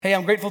Hey,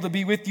 I'm grateful to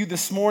be with you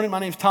this morning. My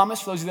name's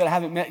Thomas, for those of you that I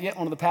haven't met yet,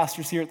 one of the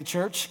pastors here at the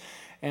church.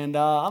 And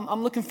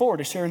I'm looking forward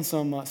to sharing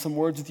some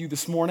words with you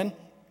this morning.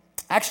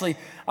 Actually,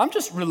 I'm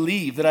just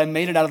relieved that I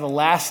made it out of the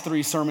last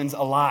 3 sermons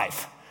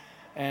alive.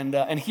 And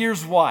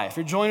here's why. If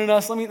you're joining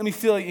us, let me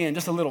fill you in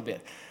just a little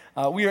bit.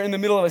 We are in the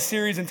middle of a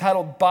series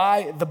entitled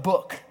By the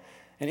Book.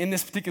 And in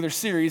this particular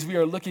series, we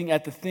are looking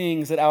at the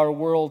things that our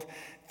world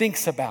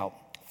thinks about,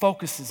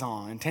 focuses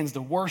on, and tends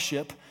to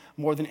worship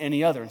more than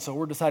any other. And so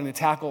we're deciding to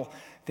tackle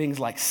things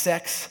like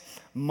sex,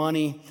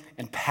 money,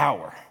 and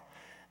power.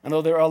 I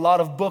know there are a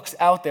lot of books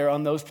out there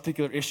on those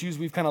particular issues.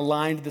 We've kind of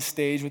lined the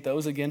stage with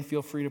those. Again,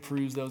 feel free to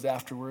peruse those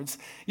afterwards.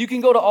 You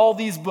can go to all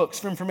these books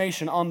for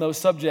information on those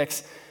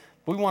subjects,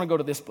 but we want to go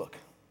to this book.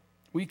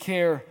 We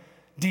care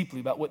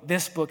deeply about what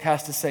this book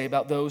has to say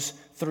about those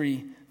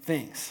 3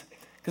 things.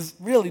 Because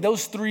really,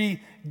 those 3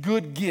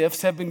 good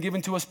gifts have been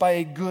given to us by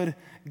a good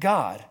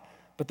God.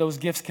 But those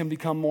gifts can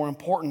become more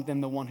important than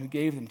the one who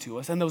gave them to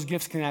us. And those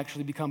gifts can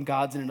actually become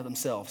gods in and of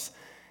themselves.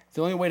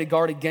 The only way to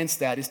guard against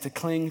that is to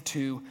cling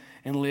to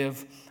and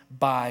live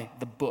by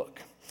the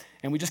book.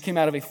 And we just came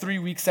out of a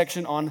 3-week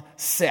section on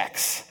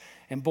sex.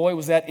 And boy,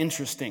 was that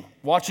interesting.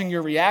 Watching the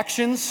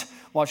reactions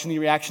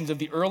of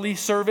the early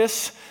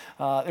service,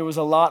 there was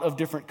a lot of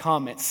different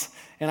comments.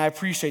 And I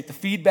appreciate the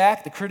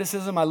feedback, the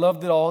criticism. I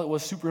loved it all. It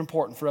was super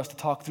important for us to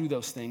talk through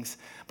those things.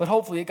 But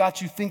hopefully it got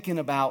you thinking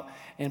about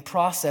and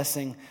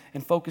processing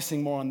and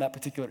focusing more on that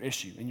particular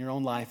issue in your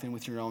own life and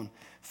with your own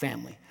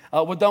family.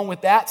 We're done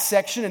with that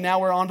section, and now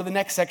we're on to the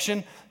next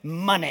section,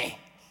 money.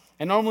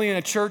 And normally in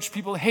a church,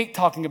 people hate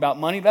talking about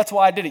money. That's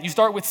why I did it. You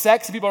start with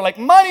sex, and people are like,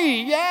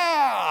 money,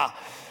 yeah!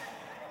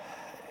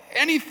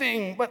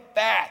 Anything but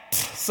that.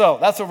 So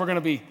that's what we're going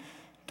to be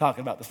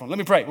talking about this morning. Let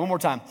me pray one more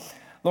time.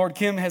 Lord,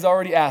 Kim has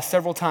already asked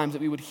several times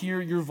that we would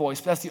hear your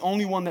voice, but that's the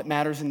only one that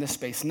matters in this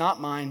space,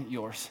 not mine,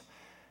 yours.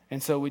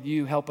 And so would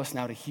you help us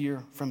now to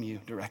hear from you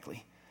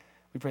directly?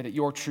 We pray that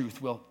your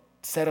truth will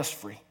set us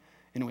free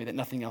in a way that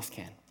nothing else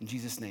can. In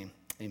Jesus' name,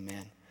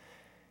 amen.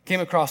 Came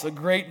across a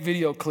great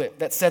video clip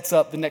that sets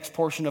up the next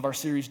portion of our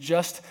series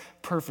just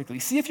perfectly.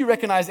 See if you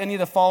recognize any of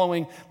the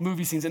following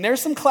movie scenes. And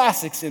there's some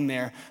classics in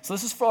there, so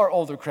this is for our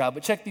older crowd,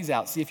 but check these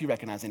out. See if you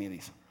recognize any of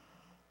these.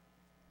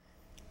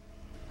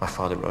 My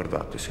father wrote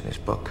about this in his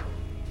book.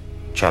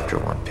 Chapter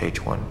 1,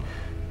 page 1,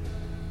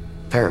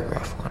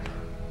 paragraph 1.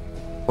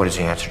 What is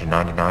the answer to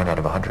 99 out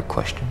of 100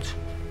 questions?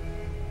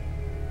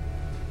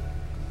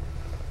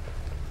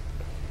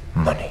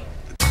 Money.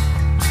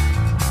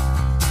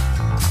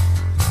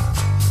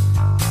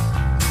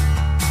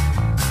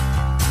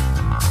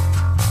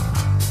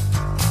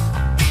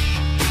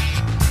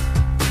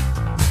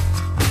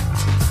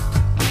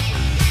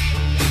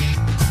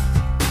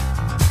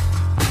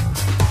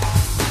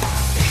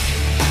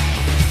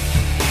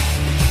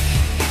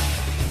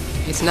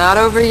 It's not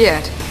over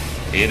yet.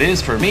 It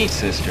is for me,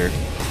 sister.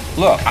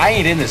 Look, I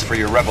ain't in this for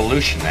your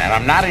revolution, man.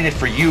 I'm not in it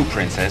for you,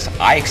 princess.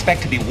 I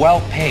expect to be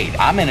well paid.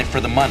 I'm in it for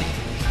the money.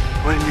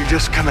 Why didn't you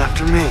just come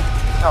after me?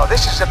 No,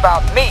 this is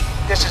about me.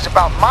 This is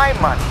about my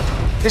money.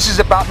 This is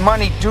about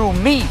money due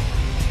me,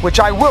 which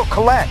I will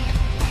collect.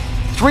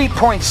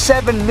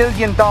 $3.7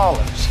 million.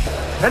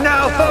 And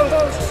now,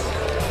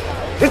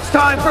 folks, it's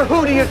time for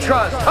Who Do You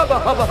Trust? Hubba,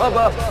 hubba,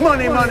 hubba.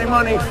 Money, money,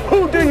 money.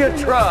 Who do you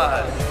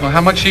trust? Well,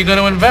 how much are you going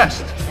to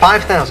invest?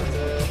 5,000.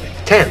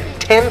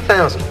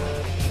 10,000.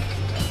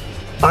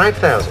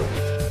 5,000.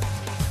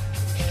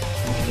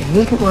 You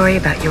needn't worry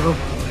about your reward.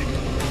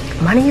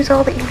 If money is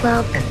all that you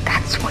love, then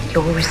that's what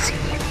you'll receive.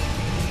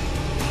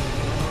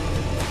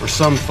 For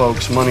some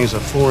folks, money's a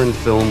foreign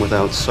film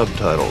without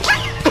subtitles.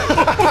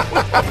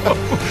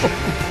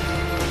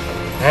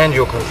 And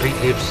you're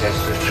completely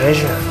obsessed with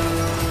treasure.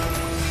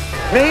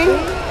 Me?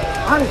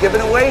 I'm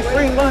giving away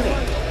free money.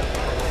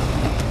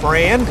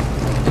 Friend,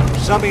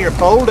 some of your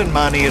folding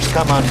money has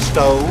come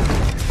unstowed.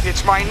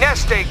 It's my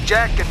nest egg,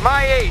 Jack. At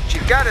my age,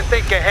 you gotta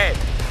think ahead.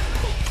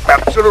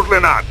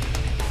 Absolutely not.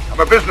 I'm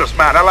a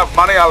businessman. I love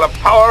money, I love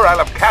power, I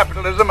love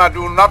capitalism. I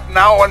do not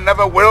now and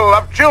never will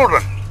love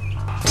children.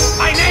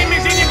 My name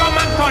is Inigo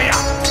Montoya.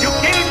 You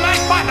killed my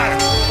father.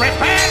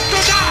 Prepare to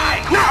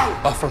die.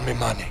 Now! Offer me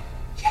money.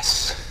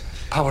 Yes.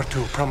 Power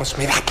too. Promise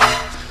me that.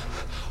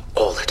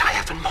 All that I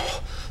have and more.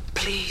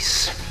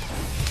 Please.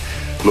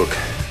 Look,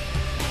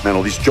 man,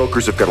 all these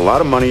jokers have got a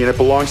lot of money and it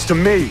belongs to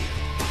me.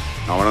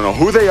 I want to know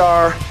who they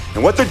are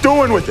and what they're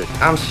doing with it.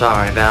 I'm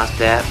sorry about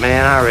that,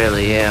 man. I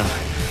really am.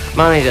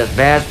 Money does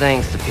bad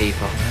things to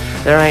people.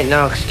 There ain't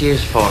no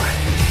excuse for it.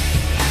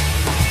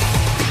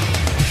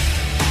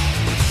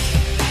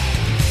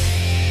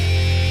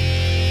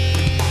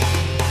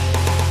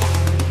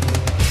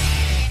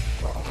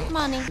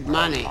 Money.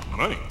 Money.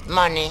 Money.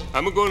 Money.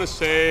 I'm going to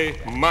say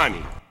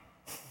money.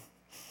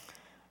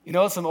 You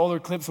know, some older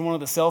clips and one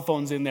of the cell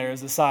phones in there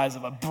is the size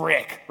of a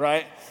brick,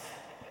 right?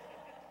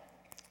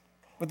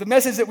 But the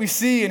message that we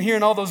see and hear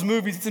in all those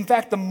movies, it's in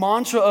fact the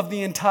mantra of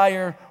the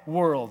entire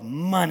world.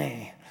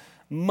 Money.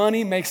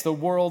 Money makes the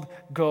world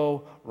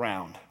go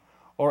round.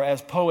 Or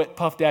as poet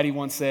Puff Daddy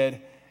once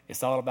said,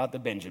 it's all about the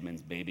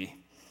Benjamins, baby.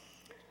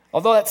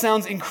 Although that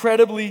sounds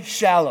incredibly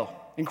shallow,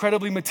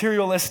 incredibly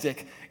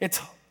materialistic, it's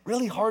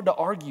really hard to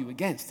argue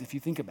against if you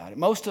think about it.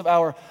 Most of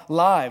our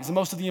lives and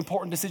most of the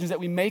important decisions that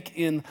we make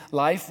in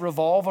life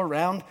revolve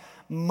around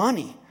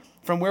money.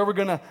 From where we're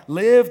going to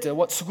live, to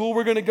what school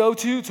we're going to go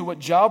to what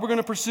job we're going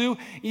to pursue,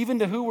 even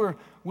to who we're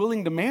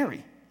willing to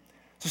marry.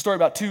 It's a story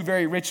about two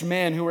very rich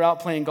men who were out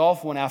playing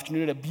golf one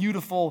afternoon at a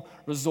beautiful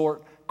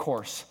resort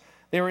course.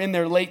 They were in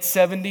their late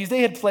 70s.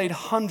 They had played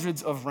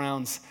hundreds of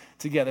rounds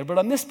together. But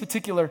on this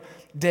particular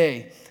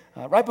day,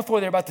 right before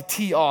they're about to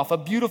tee off, a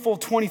beautiful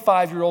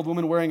 25-year-old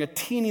woman wearing a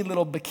teeny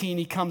little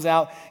bikini comes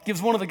out,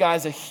 gives one of the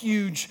guys a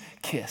huge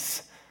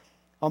kiss.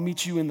 "I'll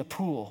meet you in the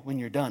pool when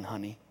you're done,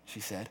 honey," she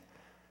said.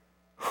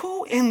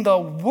 "Who in the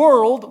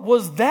world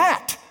was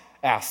that?"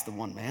 asked the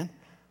one man.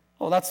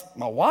 "Oh, that's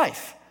my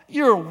wife."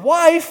 "Your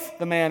wife?"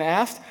 the man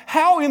asked.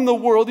 "How in the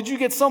world did you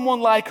get someone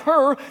like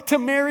her to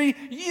marry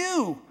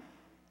you?"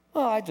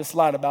 "Well, I just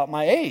lied about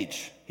my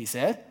age," he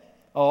said.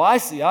 "Oh, I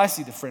see,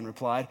 the friend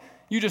replied.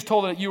 "You just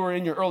told her that you were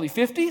in your early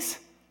 50s?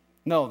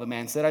 "No," the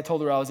man said. "I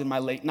told her I was in my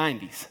late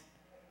 90s.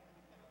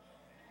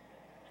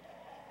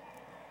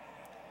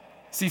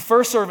 See,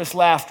 First Service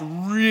laughed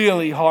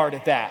really hard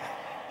at that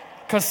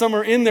because some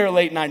are in their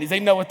late 90s. They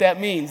know what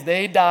that means.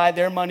 They die,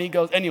 their money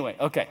goes. Anyway,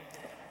 okay.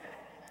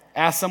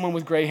 Ask someone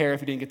with gray hair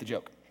if you didn't get the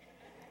joke.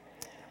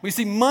 We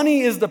see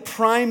money is the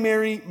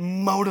primary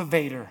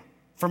motivator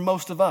for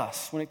most of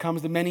us when it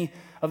comes to many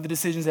of the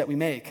decisions that we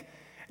make.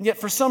 And yet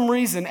for some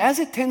reason, as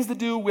it tends to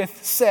do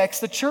with sex,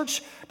 the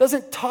church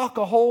doesn't talk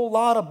a whole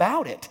lot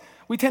about it.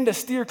 We tend to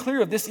steer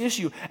clear of this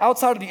issue.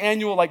 Outside of the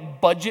annual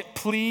budget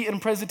plea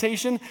and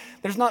presentation,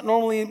 there's not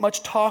normally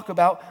much talk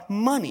about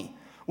money.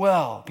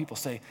 Well, people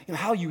say,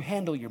 how you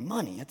handle your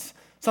money, it's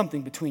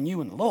something between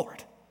you and the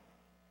Lord.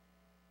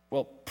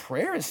 Well,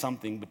 prayer is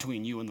something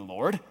between you and the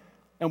Lord,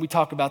 and we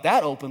talk about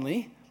that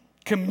openly.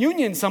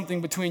 Communion is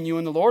something between you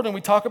and the Lord, and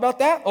we talk about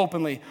that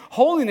openly.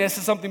 Holiness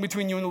is something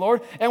between you and the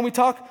Lord, and we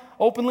talk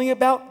openly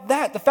about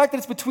that. The fact that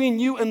it's between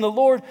you and the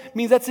Lord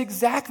means that's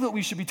exactly what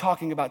we should be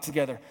talking about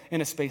together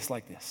in a space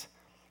like this.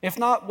 If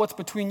not what's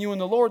between you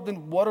and the Lord,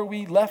 then what are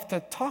we left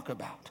to talk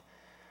about?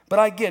 But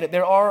I get it.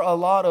 There are a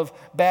lot of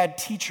bad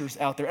teachers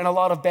out there and a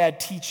lot of bad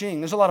teaching.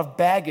 There's a lot of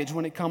baggage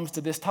when it comes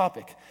to this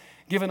topic.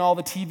 Given all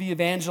the TV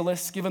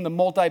evangelists, given the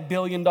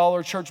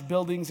multi-billion-dollar church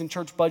buildings and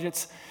church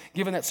budgets,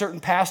 given that certain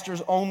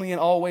pastors only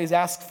and always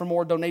ask for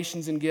more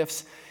donations and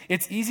gifts,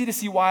 it's easy to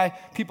see why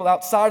people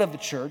outside of the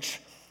church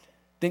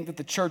think that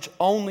the church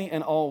only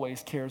and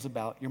always cares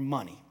about your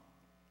money.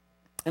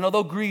 And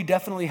although greed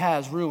definitely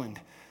has ruined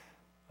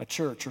a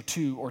church or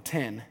 2 or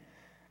 10,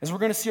 as we're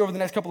going to see over the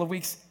next couple of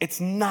weeks, it's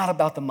not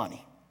about the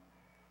money.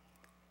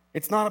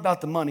 It's not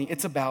about the money,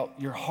 it's about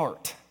your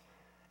heart.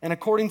 And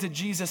according to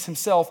Jesus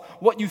himself,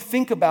 what you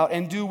think about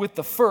and do with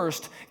the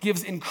first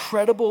gives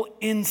incredible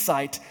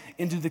insight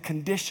into the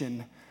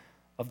condition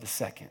of the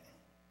second.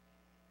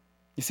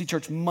 You see,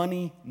 church,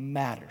 money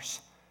matters.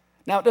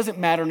 Now, it doesn't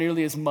matter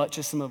nearly as much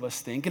as some of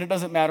us think, and it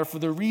doesn't matter for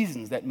the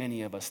reasons that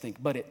many of us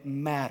think, but it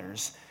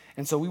matters.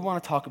 And so we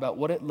want to talk about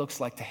what it looks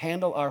like to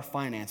handle our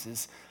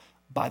finances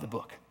by the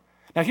book.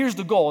 Now, here's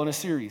the goal in a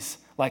series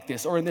like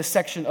this, or in this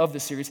section of the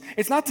series.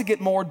 It's not to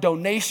get more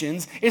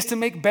donations, it's to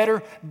make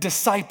better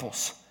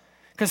disciples.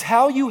 Because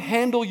how you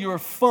handle your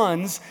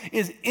funds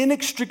is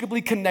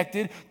inextricably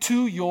connected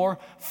to your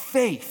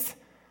faith.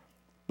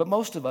 But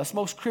most of us,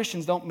 most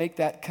Christians, don't make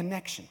that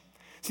connection.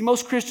 See,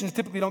 most Christians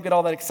typically don't get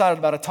all that excited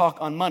about a talk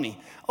on money.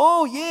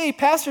 "Oh, yay,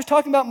 pastor's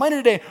talking about money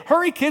today.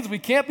 Hurry, kids, we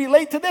can't be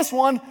late to this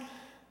one."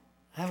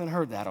 I haven't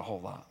heard that a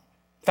whole lot.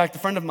 In fact, a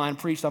friend of mine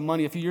preached on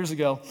money a few years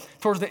ago.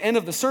 Towards the end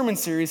of the sermon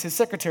series, his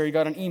secretary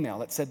got an email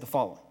that said the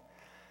following: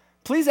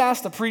 "Please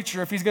ask the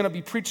preacher if he's going to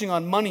be preaching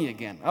on money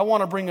again. I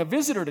want to bring a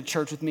visitor to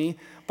church with me,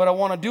 but I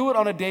want to do it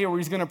on a day where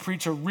he's going to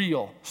preach a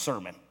real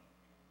sermon."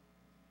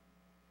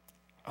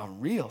 A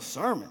real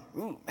sermon?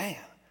 Ooh, man.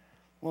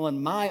 Well,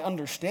 in my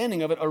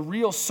understanding of it, a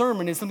real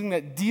sermon is something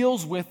that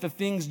deals with the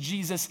things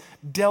Jesus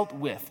dealt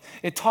with.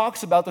 It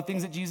talks about the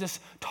things that Jesus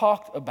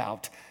talked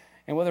about.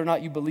 And whether or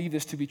not you believe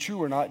this to be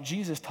true or not,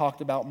 Jesus talked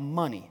about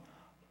money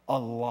a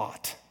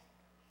lot.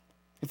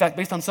 In fact,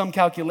 based on some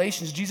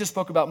calculations, Jesus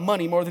spoke about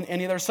money more than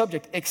any other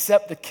subject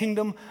except the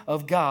kingdom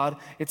of God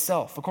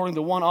itself. According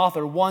to one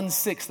author,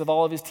 1/6 of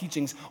all of his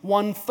teachings,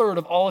 1/3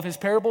 of all of his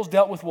parables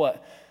dealt with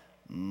what?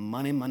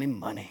 Money, money,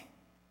 money.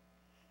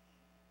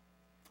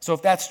 So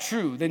if that's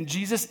true, then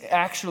Jesus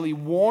actually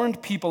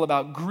warned people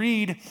about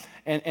greed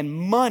and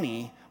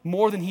money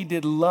more than he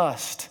did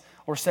lust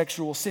or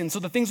sexual sin. So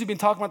the things we've been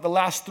talking about the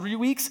last 3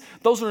 weeks,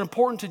 those are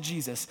important to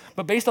Jesus,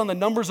 but based on the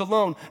numbers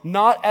alone,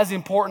 not as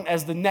important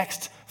as the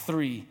next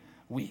 3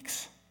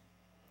 weeks.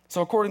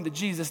 So according to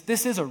Jesus,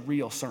 this is a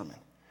real sermon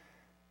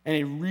and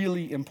a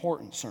really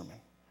important sermon.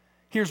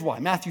 Here's why.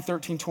 Matthew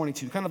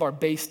 13:22, kind of our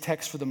base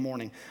text for the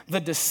morning. "The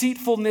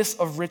deceitfulness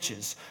of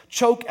riches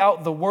choke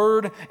out the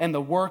word and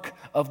the work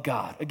of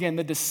God." Again,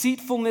 the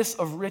deceitfulness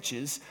of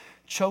riches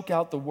choke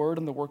out the word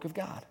and the work of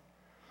God.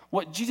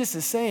 What Jesus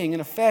is saying,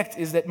 in effect,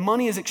 is that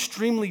money is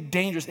extremely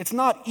dangerous. It's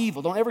not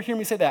evil. Don't ever hear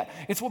me say that.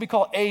 It's what we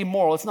call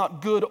amoral. It's not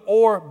good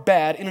or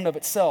bad in and of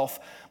itself,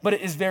 but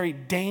it is very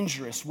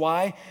dangerous.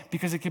 Why?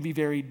 Because it can be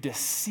very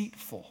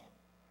deceitful.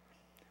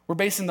 We're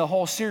basing the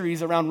whole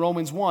series around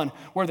Romans 1,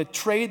 where the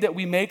trade that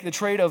we make, the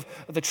trade of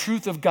the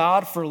truth of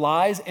God for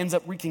lies, ends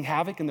up wreaking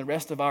havoc in the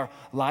rest of our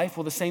life.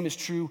 Well, the same is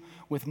true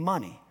with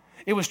money.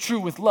 It was true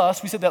with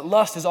lust. We said that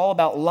lust is all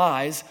about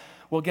lies.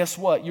 Well, guess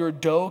what? Your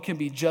dough can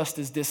be just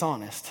as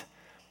dishonest.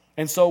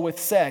 And so with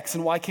sex,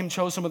 and why Kim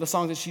chose some of the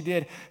songs that she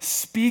did,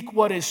 speak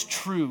what is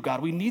true,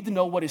 God. We need to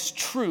know what is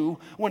true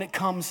when it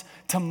comes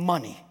to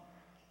money.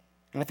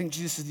 And I think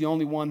Jesus is the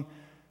only one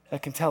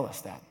that can tell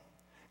us that.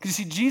 Because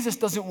you see, Jesus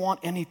doesn't want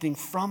anything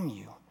from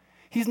you.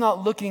 He's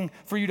not looking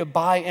for you to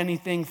buy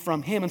anything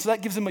from him. And so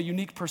that gives him a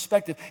unique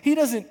perspective. He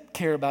doesn't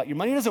care about your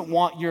money. He doesn't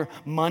want your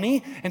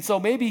money. And so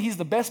maybe he's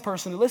the best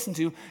person to listen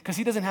to because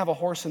he doesn't have a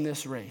horse in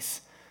this race,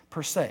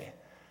 per se.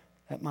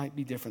 That might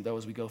be different, though,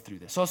 as we go through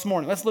this. So this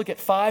morning, let's look at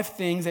 5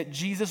 things that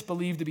Jesus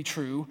believed to be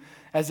true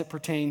as it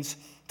pertains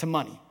to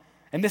money.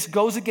 And this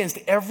goes against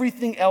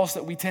everything else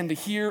that we tend to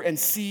hear and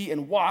see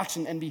and watch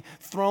and be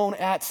thrown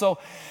at. So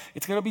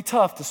it's going to be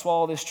tough to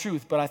swallow this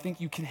truth, but I think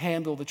you can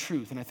handle the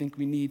truth, and I think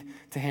we need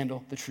to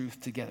handle the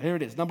truth together. Here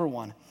it is, number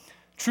 1.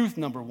 Truth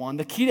number 1,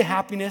 the key to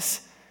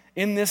happiness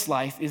in this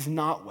life is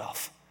not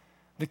wealth.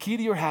 The key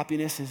to your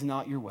happiness is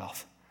not your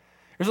wealth.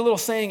 There's a little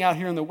saying out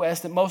here in the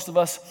West that most of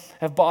us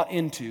have bought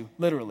into,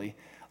 literally.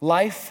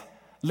 Life,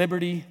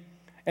 liberty,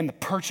 and the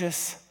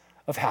purchase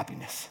of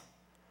happiness.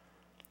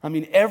 I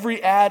mean,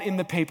 every ad in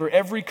the paper,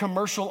 every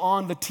commercial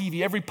on the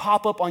TV, every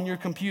pop-up on your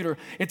computer,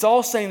 it's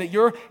all saying that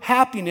your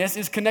happiness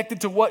is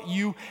connected to what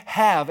you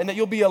have and that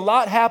you'll be a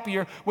lot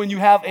happier when you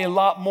have a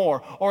lot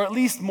more, or at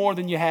least more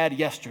than you had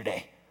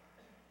yesterday.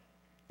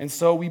 And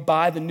so we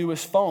buy the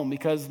newest phone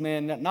because,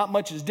 man, not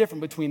much is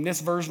different between this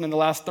version and the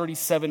last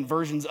 37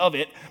 versions of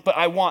it, but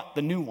I want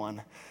the new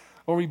one.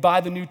 Or we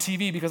buy the new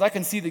TV because I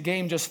can see the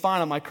game just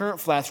fine on my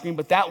current flat screen,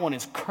 but that one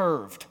is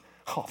curved.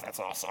 Oh, that's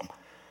awesome.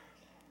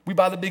 We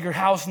buy the bigger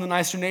house in the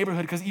nicer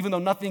neighborhood because even though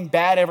nothing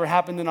bad ever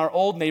happened in our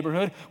old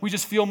neighborhood, we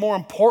just feel more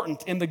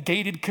important in the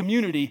gated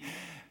community.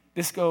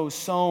 This goes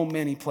so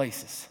many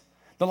places.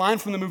 The line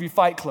from the movie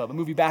Fight Club, a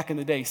movie back in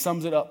the day,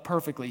 sums it up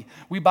perfectly.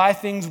 We buy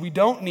things we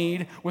don't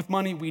need with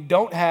money we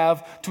don't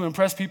have to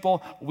impress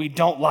people we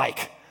don't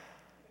like.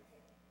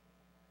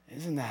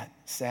 Isn't that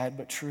sad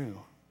but true?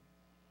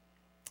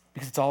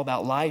 Because it's all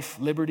about life,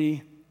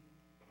 liberty,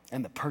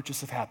 and the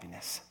purchase of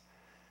happiness.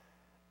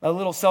 A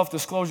little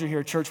self-disclosure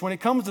here, church. When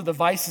it comes to the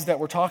vices that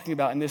we're talking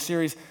about in this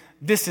series,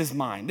 this is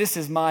mine. This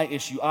is my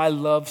issue. I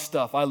love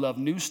stuff. I love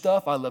new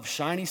stuff. I love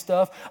shiny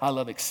stuff. I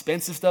love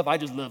expensive stuff. I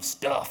just love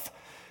stuff.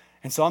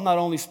 And so I'm not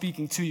only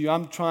speaking to you,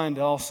 I'm trying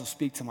to also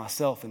speak to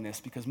myself in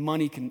this because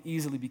money can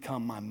easily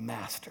become my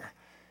master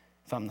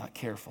if I'm not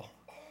careful.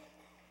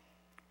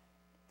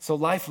 So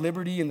life,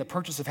 liberty, and the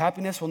purchase of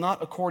happiness, well,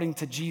 not according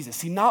to Jesus.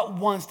 See, not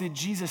once did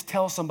Jesus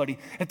tell somebody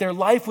that their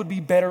life would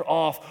be better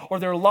off or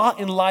their lot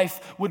in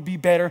life would be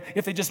better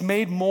if they just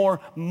made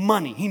more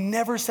money. He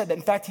never said that.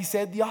 In fact, he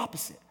said the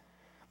opposite.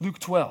 Luke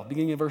 12,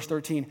 beginning in verse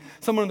 13.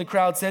 Someone in the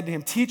crowd said to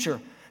him,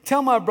 "Teacher,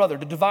 tell my brother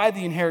to divide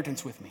the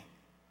inheritance with me."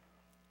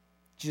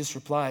 Jesus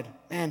replied,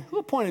 "Man, who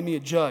appointed me a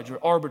judge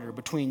or arbiter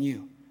between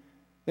you?"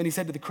 Then he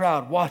said to the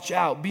crowd, "Watch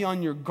out, be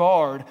on your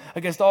guard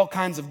against all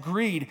kinds of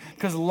greed,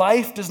 because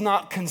life does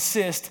not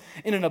consist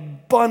in an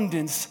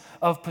abundance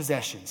of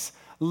possessions."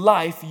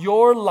 Life,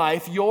 your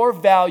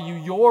value,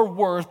 your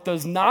worth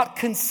does not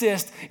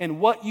consist in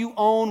what you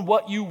own,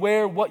 what you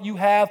wear, what you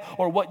have,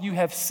 or what you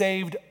have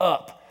saved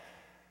up.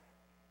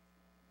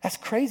 That's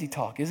crazy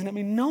talk, isn't it? I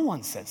mean, no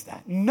one says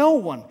that. No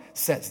one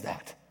says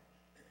that.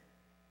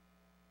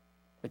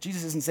 But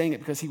Jesus isn't saying it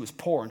because he was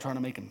poor and trying to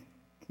make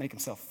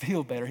himself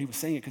feel better. He was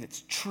saying it because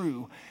it's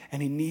true,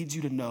 and he needs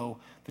you to know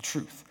the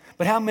truth.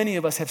 But how many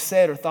of us have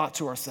said or thought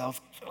to ourselves,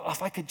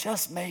 if I could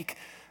just make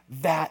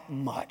that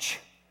much,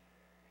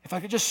 if I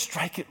could just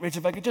strike it rich,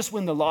 if I could just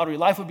win the lottery,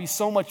 life would be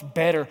so much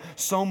better,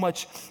 so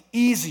much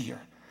easier.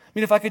 I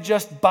mean, if I could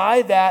just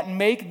buy that and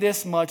make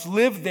this much,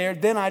 live there,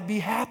 then I'd be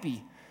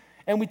happy.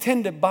 And we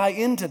tend to buy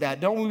into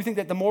that, don't we? We think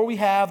that the more we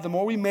have, the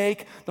more we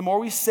make, the more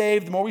we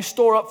save, the more we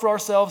store up for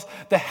ourselves,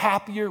 the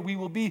happier we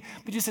will be.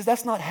 But Jesus says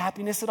that's not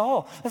happiness at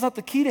all. That's not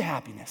the key to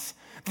happiness.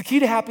 The key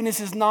to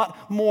happiness is not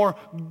more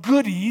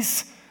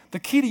goodies. The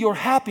key to your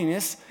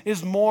happiness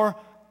is more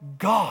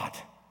God.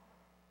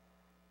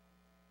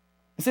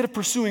 Instead of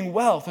pursuing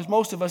wealth, as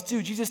most of us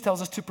do, Jesus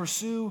tells us to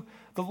pursue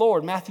the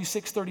Lord. Matthew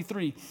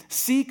 6:33.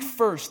 Seek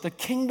first the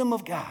kingdom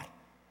of God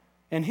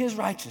and his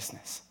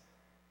righteousness,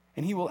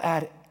 and he will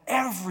add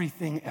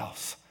everything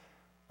else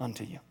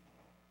unto you.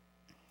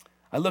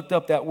 I looked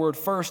up that word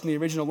first in the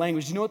original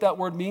language. Do you know what that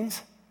word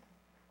means?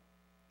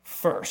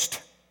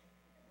 First.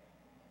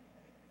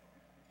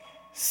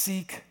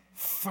 Seek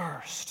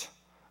first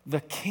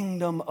the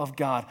kingdom of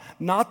God,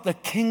 not the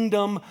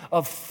kingdom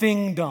of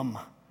thingdom.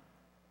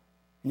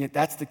 And yet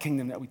that's the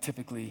kingdom that we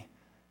typically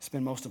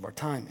spend most of our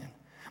time in.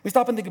 We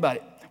stop and think about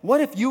it. What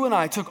if you and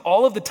I took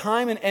all of the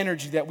time and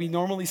energy that we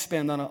normally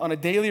spend on a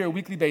daily or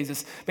weekly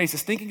basis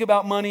thinking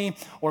about money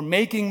or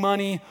making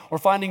money or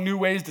finding new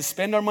ways to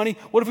spend our money?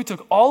 What if we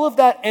took all of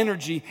that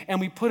energy and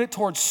we put it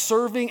towards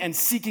serving and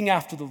seeking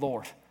after the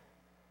Lord?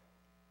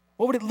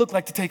 What would it look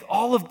like to take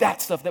all of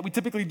that stuff that we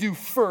typically do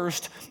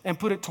first and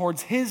put it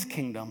towards his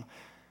kingdom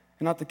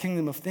and not the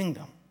kingdom of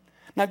thingdom?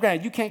 Now,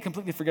 granted, you can't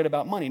completely forget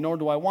about money, nor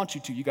do I want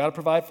you to. You got to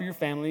provide for your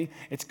family.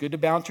 It's good to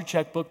balance your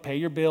checkbook, pay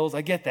your bills.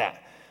 I get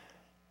that.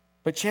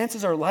 But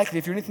chances are likely,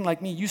 if you're anything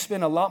like me, you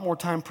spend a lot more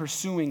time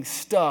pursuing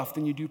stuff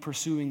than you do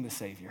pursuing the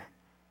Savior.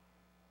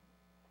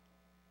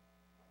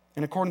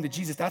 And according to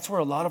Jesus, that's where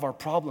a lot of our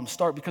problems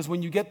start, because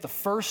when you get the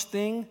first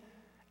thing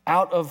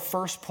out of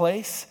first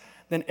place,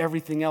 then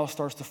everything else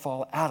starts to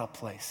fall out of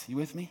place. You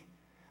with me?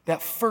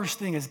 That first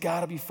thing has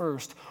got to be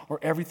first, or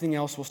everything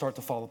else will start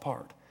to fall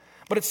apart.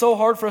 But it's so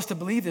hard for us to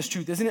believe this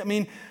truth, isn't it? I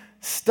mean,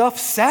 stuff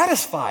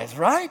satisfies,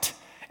 right?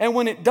 And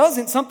when it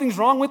doesn't, something's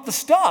wrong with the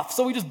stuff.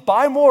 So we just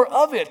buy more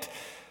of it.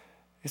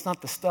 It's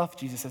not the stuff,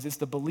 Jesus says. It's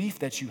the belief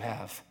that you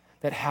have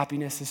that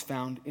happiness is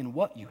found in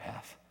what you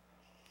have.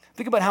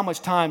 Think about how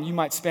much time you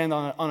might spend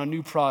on a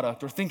new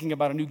product or thinking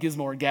about a new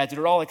gizmo or gadget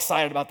or all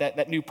excited about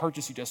that new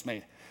purchase you just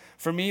made.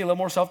 For me, a little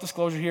more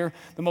self-disclosure here,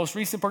 the most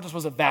recent purchase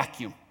was a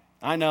vacuum.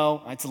 I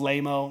know, it's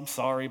lame-o, I'm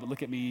sorry, but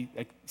look at me,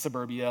 like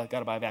suburbia, got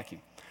to buy a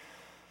vacuum.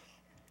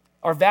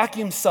 Our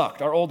vacuum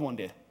sucked, our old one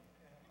did.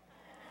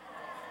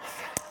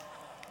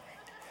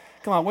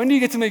 Come on, when do you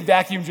get to make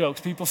vacuum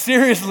jokes, people?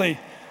 Seriously.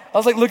 I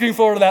was like looking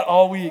forward to that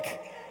all week.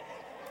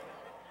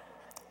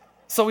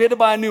 So we had to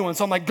buy a new one.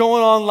 So I'm like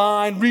going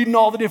online, reading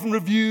all the different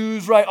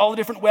reviews, right? All the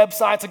different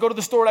websites. I go to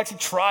the store to actually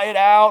try it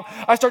out.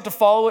 I start to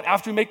follow it.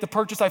 After we make the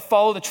purchase, I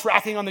follow the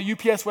tracking on the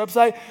UPS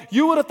website.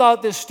 You would have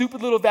thought this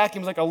stupid little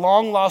vacuum was like a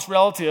long-lost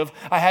relative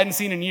I hadn't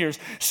seen in years.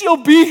 She'll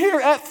be here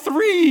at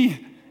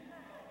 3.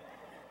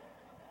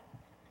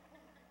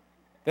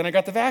 Then I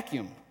got the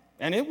vacuum,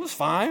 and it was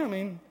fine. I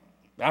mean,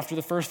 after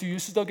the first few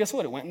uses, though, guess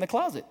what? It went in the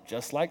closet,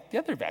 just like the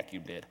other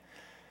vacuum did.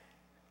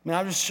 I mean,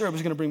 I was sure it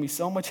was going to bring me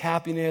so much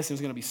happiness. It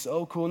was going to be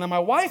so cool. Now, my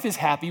wife is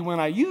happy when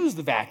I use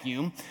the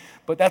vacuum,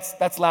 but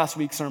that's last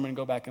week's sermon.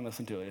 Go back and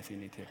listen to it if you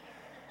need to.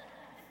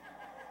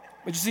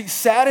 But you see,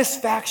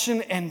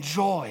 satisfaction and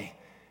joy,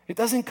 it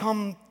doesn't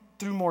come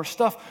through more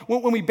stuff.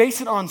 When we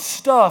base it on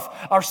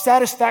stuff, our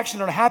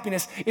satisfaction and our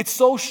happiness, it's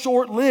so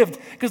short-lived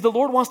because the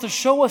Lord wants to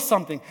show us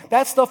something.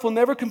 That stuff will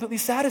never completely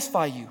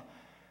satisfy you.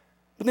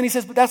 But then he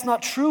says, but that's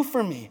not true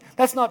for me.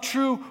 That's not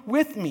true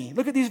with me.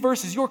 Look at these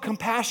verses. Your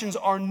compassions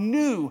are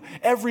new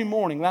every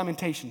morning.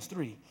 Lamentations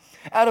 3.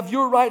 Out of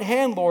your right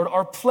hand, Lord,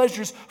 are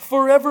pleasures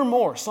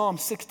forevermore. Psalm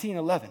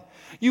 16:11.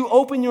 You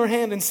open your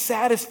hand and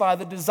satisfy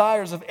the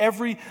desires of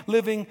every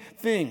living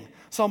thing.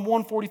 Psalm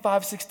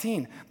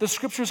 145:16. The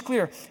scripture is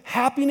clear.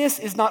 Happiness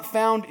is not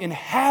found in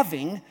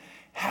having.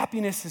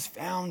 Happiness is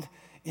found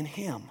in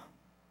him.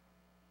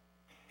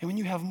 And when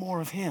you have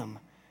more of him,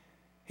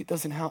 it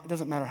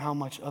doesn't matter how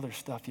much other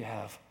stuff you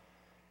have.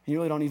 And you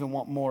really don't even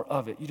want more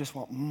of it. You just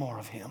want more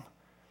of him.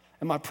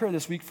 And my prayer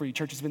this week for you,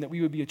 church, has been that we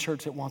would be a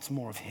church that wants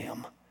more of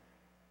him.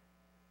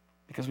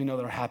 Because we know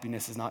that our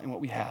happiness is not in what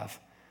we have,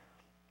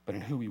 but in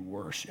who we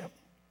worship.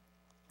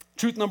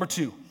 Truth number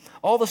 2.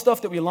 All the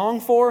stuff that we long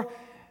for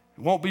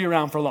won't be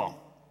around for long.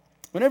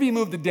 Whenever you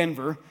move to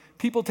Denver,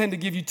 people tend to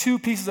give you 2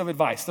 pieces of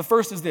advice. The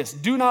first is this: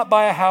 do not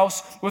buy a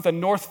house with a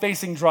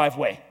north-facing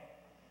driveway.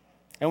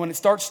 And when it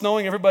starts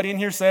snowing, everybody in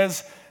here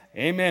says,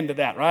 amen to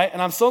that, right?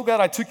 And I'm so glad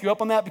I took you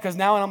up on that, because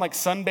now when I'm like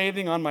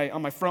sunbathing on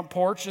my front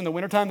porch in the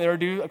wintertime, there I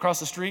do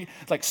across the street,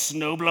 it's like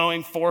snow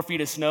blowing, 4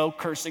 feet of snow,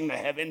 cursing the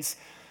heavens.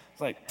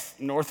 It's like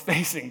north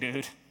facing,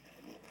 dude.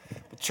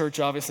 The church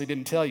obviously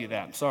didn't tell you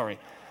that. I'm sorry.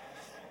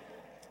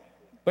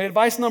 But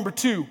advice number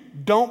 2,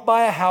 don't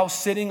buy a house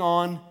sitting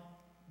on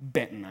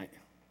bentonite.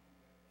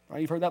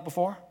 Right? You've heard that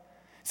before?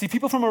 See,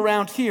 people from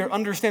around here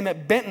understand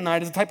that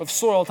bentonite is a type of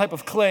soil, a type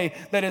of clay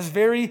that is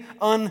very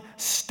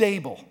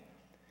unstable.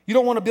 You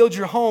don't want to build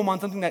your home on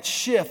something that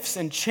shifts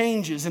and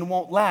changes and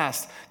won't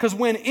last, because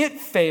when it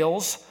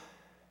fails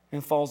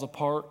and falls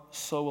apart,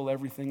 so will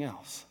everything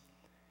else.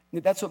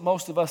 And that's what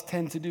most of us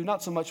tend to do,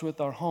 not so much with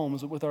our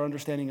homes, but with our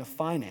understanding of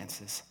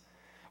finances.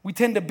 We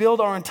tend to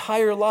build our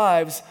entire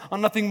lives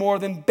on nothing more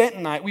than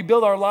bentonite. We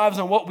build our lives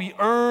on what we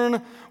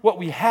earn, what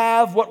we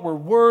have, what we're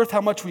worth,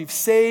 how much we've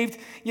saved.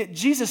 Yet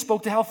Jesus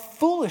spoke to how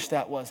foolish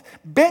that was.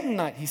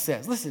 Bentonite, he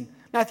says. Listen,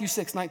 Matthew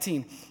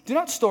 6:19. Do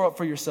not store up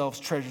for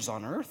yourselves treasures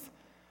on earth,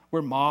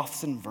 where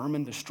moths and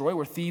vermin destroy,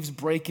 where thieves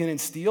break in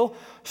and steal.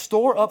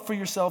 Store up for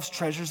yourselves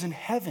treasures in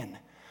heaven,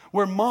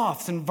 where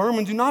moths and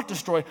vermin do not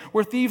destroy,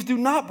 where thieves do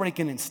not break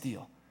in and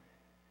steal.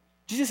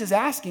 Jesus is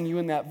asking you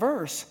in that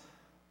verse,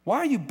 why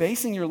are you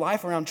basing your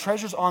life around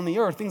treasures on the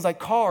earth? Things like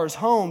cars,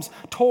 homes,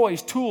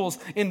 toys, tools,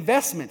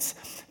 investments.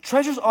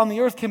 Treasures on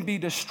the earth can be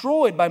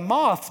destroyed by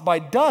moths, by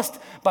dust,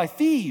 by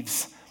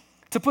thieves.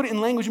 To put it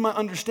in language you might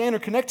understand or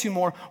connect to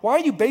more, why are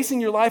you basing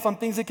your life on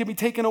things that can be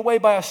taken away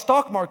by a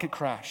stock market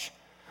crash,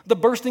 the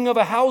bursting of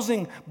a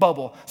housing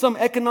bubble, some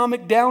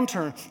economic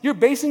downturn? You're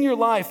basing your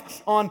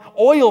life on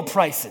oil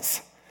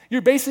prices.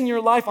 You're basing your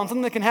life on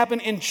something that can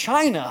happen in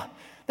China.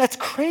 That's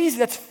crazy.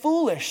 That's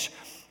foolish.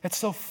 That's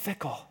so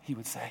fickle, he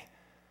would say.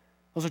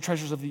 Those are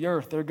treasures of the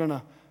earth. They're going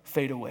to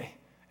fade away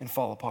and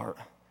fall apart.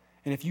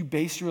 And if you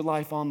base your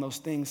life on those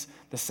things,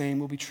 the same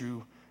will be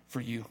true for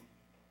you.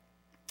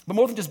 But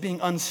more than just being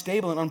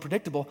unstable and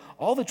unpredictable,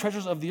 all the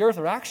treasures of the earth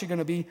are actually going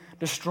to be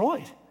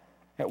destroyed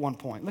at one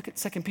point. Look at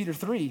 2 Peter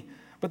 3.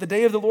 But the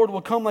day of the Lord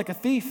will come like a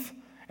thief,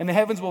 and the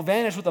heavens will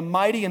vanish with a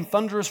mighty and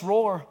thunderous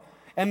roar,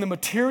 and the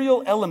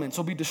material elements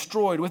will be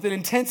destroyed with an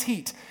intense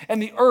heat,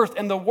 and the earth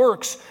and the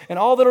works and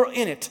all that are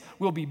in it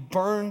will be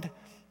burned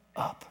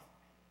up.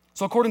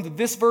 So according to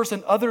this verse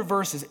and other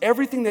verses,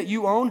 everything that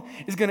you own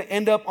is going to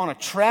end up on a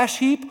trash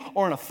heap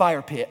or in a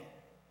fire pit.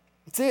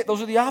 That's it.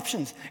 Those are the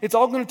options. It's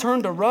all going to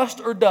turn to rust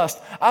or dust.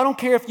 I don't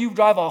care if you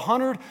drive a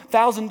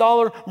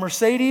 $100,000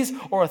 Mercedes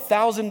or a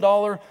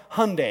 $1,000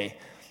 Hyundai.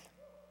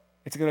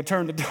 It's going to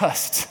turn to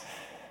dust.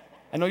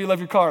 I know you love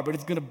your car, but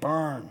it's going to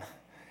burn.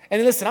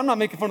 And listen, I'm not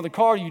making fun of the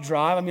car you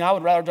drive. I mean, I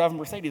would rather drive a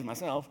Mercedes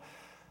myself.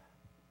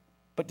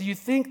 But do you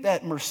think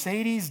that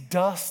Mercedes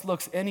dust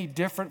looks any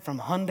different from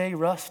Hyundai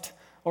rust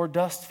or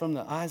dust from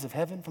the eyes of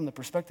heaven, from the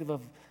perspective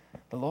of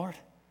the Lord?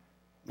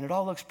 I mean, it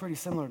all looks pretty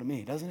similar to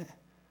me, doesn't it?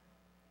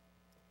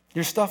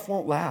 Your stuff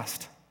won't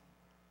last.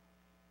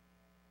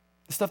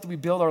 The stuff that we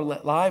build our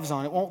lives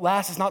on, it won't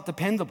last. It's not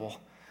dependable.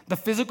 The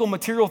physical,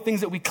 material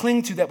things that we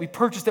cling to, that we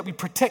purchase, that we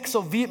protect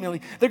so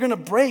vehemently, they're going to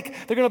break.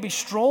 They're going to be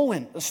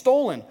stolen.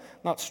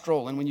 Not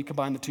strollen. When you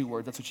combine the two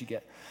words, that's what you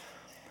get.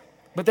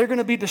 But they're going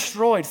to be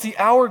destroyed. See,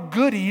 our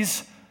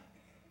goodies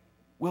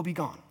will be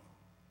gone.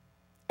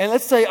 And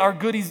let's say our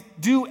goodies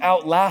do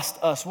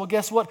outlast us. Well,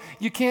 guess what?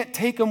 You can't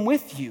take them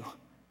with you.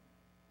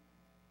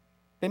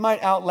 They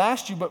might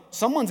outlast you, but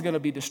someone's going to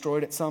be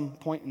destroyed at some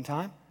point in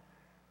time.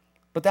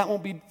 But that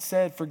won't be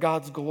said for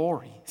God's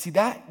glory. See,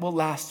 that will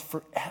last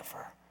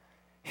forever.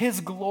 His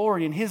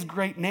glory and His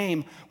great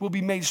name will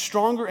be made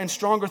stronger and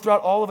stronger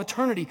throughout all of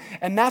eternity.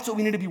 And that's what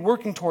we need to be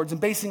working towards and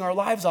basing our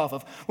lives off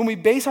of. When we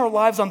base our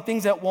lives on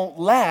things that won't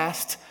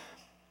last,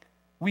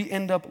 we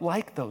end up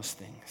like those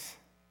things.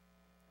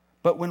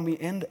 But when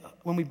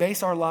we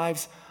base our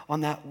lives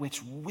on that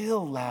which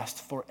will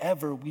last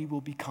forever, we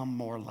will become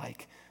more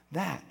like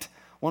that.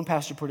 One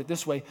pastor put it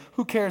this way: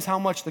 who cares how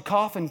much the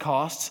coffin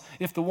costs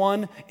if the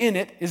one in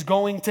it is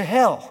going to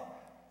hell?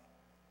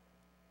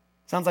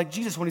 Sounds like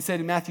Jesus when he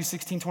said in Matthew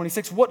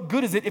 16:26, what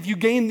good is it if you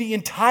gain the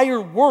entire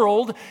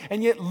world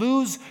and yet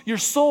lose your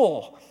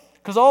soul?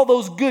 Because all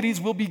those goodies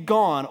will be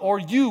gone, or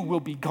you will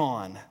be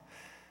gone.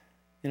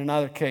 In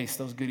either case,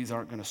 those goodies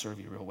aren't going to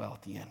serve you real well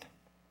at the end.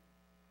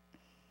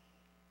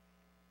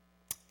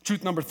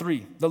 Truth number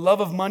 3, the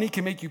love of money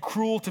can make you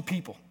cruel to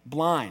people,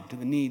 blind to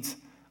the needs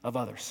of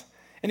others.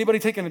 Anybody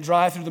taken a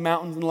drive through the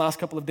mountains in the last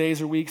couple of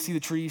days or weeks, see the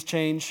trees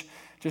change,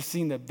 just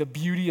seeing the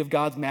beauty of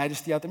God's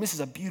majesty out there? This is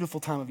a beautiful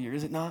time of year,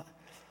 is it not?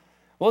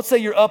 Well, let's say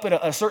you're up at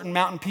a certain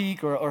mountain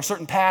peak or a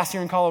certain pass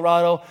here in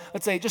Colorado.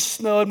 Let's say it just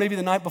snowed maybe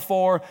the night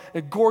before,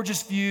 a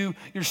gorgeous view.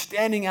 You're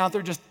standing out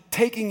there just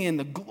taking in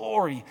the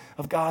glory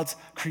of God's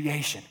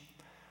creation.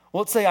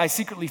 Well, let's say I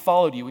secretly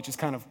followed you, which is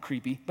kind of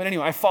creepy. But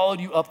anyway, I followed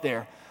you up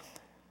there.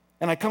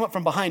 And I come up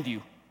from behind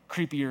you,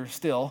 creepier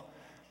still.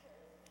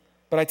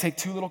 But I take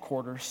 2 little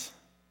quarters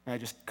and I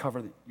just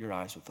cover your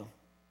eyes with them.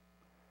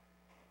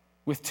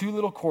 With 2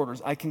 little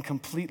quarters, I can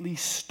completely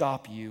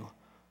stop you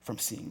from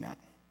seeing that.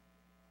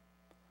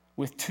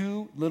 With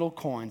 2 little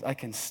coins, I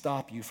can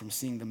stop you from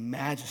seeing the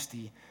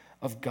majesty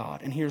of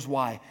God. And here's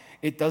why.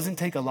 It doesn't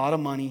take a lot of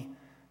money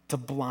to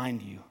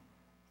blind you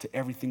to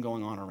everything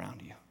going on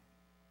around you.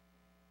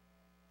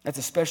 That's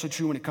especially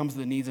true when it comes to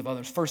the needs of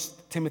others. 1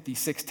 Timothy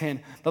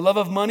 6:10, the love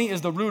of money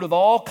is the root of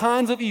all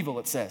kinds of evil,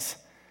 it says.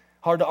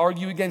 Hard to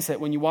argue against that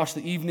when you watch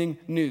the evening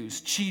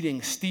news.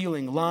 Cheating,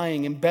 stealing,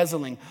 lying,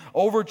 embezzling,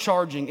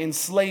 overcharging,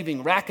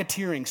 enslaving,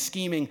 racketeering,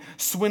 scheming,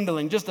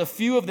 swindling. Just a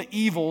few of the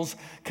evils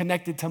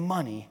connected to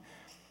money.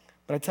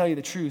 But I tell you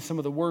the truth, some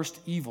of the worst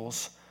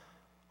evils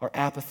are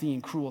apathy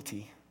and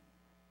cruelty.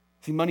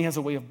 See, money has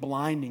a way of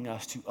blinding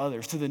us to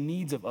others, to the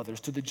needs of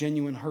others, to the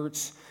genuine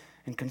hurts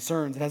and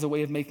concerns. It has a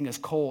way of making us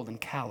cold and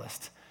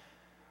calloused.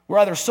 We're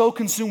either so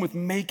consumed with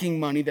making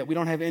money that we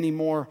don't have any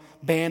more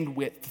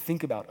bandwidth to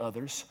think about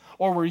others,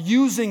 or we're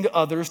using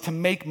others to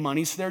make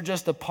money so they're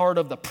just a part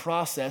of the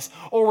process,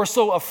 or we're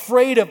so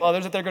afraid of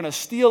others that they're going to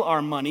steal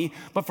our money,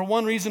 but for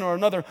one reason or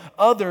another,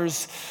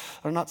 others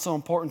are not so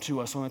important to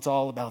us when it's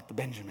all about the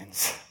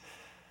Benjamins.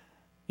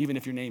 Even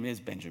if your name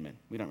is Benjamin,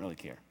 we don't really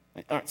care.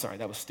 All right, sorry,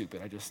 that was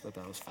stupid. I just thought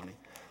that was funny.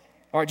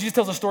 All right, Jesus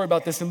tells a story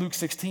about this in Luke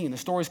 16. The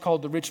story is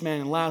called The Rich Man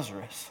and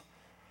Lazarus.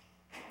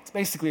 It's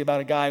basically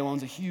about a guy who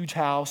owns a huge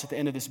house at the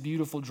end of this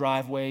beautiful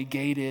driveway,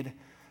 gated.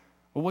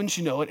 Well, wouldn't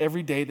you know it,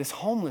 every day this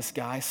homeless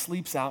guy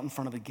sleeps out in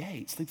front of the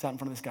gate, sleeps out in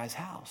front of this guy's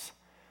house.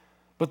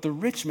 But the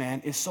rich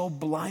man is so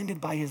blinded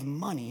by his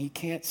money, he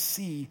can't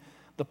see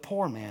the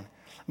poor man.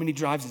 I mean, he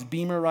drives his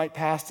Beamer right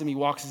past him. He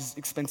walks his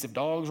expensive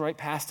dogs right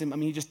past him. I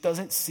mean, he just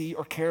doesn't see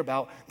or care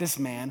about this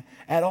man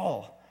at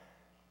all.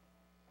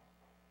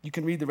 You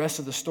can read the rest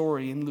of the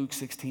story in Luke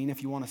 16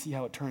 if you want to see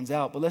how it turns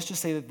out. But let's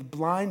just say that the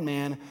blind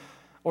man,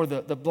 or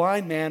the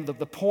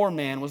poor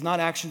man, was not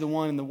actually the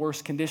one in the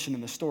worst condition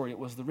in the story. It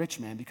was the rich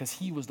man, because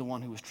he was the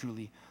one who was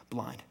truly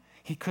blind.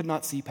 He could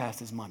not see past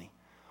his money.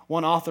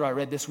 One author I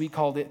read this week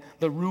called it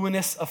the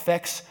ruinous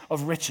effects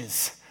of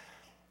riches.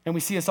 And we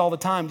see this all the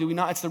time, do we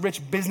not? It's the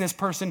rich business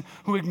person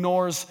who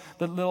ignores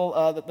the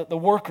the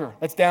worker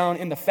that's down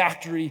in the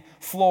factory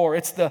floor.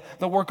 It's the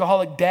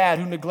workaholic dad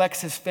who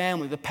neglects his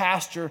family, the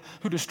pastor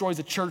who destroys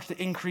a church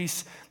to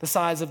increase the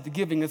size of the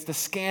giving. It's the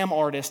scam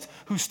artist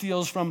who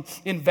steals from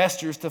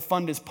investors to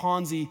fund his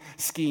Ponzi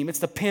scheme. It's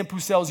the pimp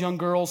who sells young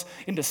girls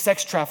into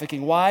sex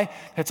trafficking. Why?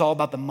 It's all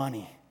about the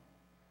money.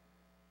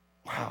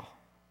 Wow,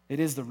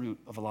 it is the root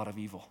of a lot of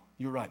evil.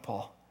 You're right,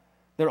 Paul.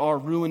 There are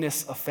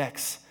ruinous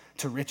effects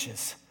to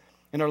riches.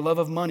 And our love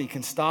of money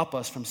can stop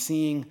us from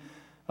seeing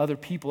other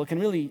people. It can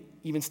really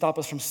even stop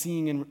us from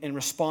seeing and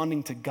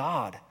responding to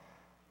God.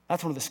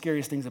 That's one of the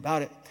scariest things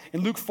about it.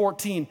 In Luke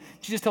 14,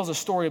 Jesus tells a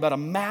story about a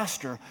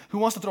master who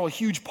wants to throw a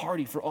huge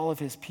party for all of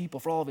his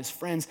people, for all of his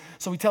friends.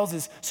 So he tells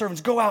his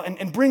servants, go out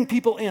and bring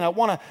people in. I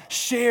want to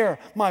share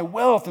my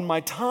wealth and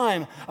my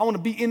time. I want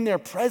to be in their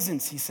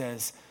presence, he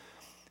says.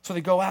 So they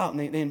go out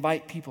and they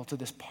invite people to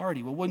this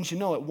party. Well, wouldn't you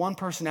know it, one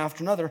person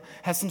after another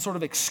has some sort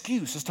of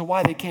excuse as to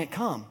why they can't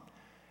come.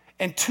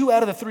 And 2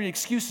 out of the 3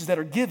 excuses that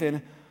are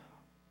given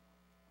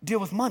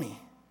deal with money.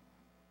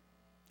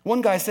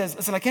 One guy says,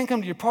 listen, I can't come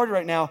to your party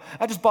right now.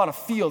 I just bought a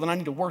field and I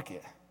need to work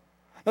it.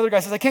 Another guy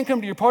says, I can't come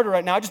to your party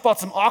right now. I just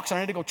bought some oxen. I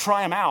need to go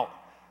try them out.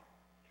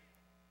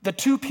 The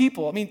 2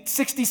 people,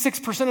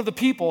 66% of the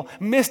people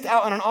missed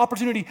out on an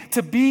opportunity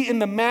to be in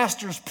the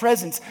master's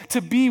presence, to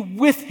be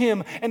with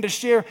him and to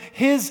share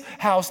his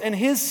house and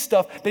his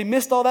stuff. They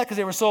missed all that because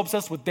they were so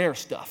obsessed with their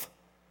stuff.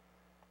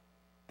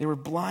 They were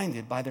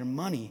blinded by their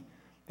money.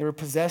 They were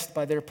possessed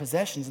by their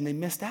possessions, and they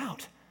missed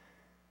out.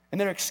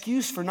 And their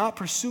excuse for not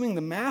pursuing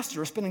the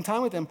master or spending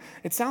time with him,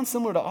 it sounds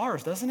similar to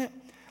ours, doesn't it?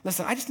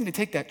 Listen, I just need to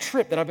take that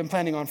trip that I've been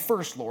planning on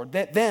first, Lord.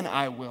 Then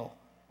I will.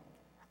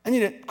 I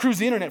need to cruise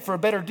the internet for a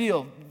better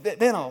deal.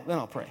 Then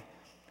I'll pray.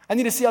 I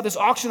need to see how this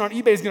auction on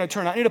eBay is going to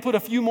turn out. I need to put a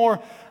few more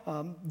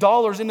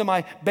dollars into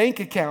my bank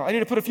account. I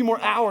need to put a few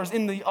more hours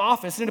in the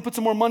office. I need to put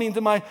some more money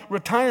into my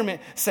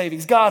retirement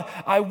savings. God,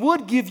 I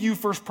would give you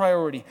first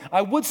priority.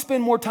 I would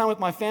spend more time with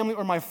my family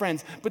or my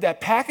friends. But that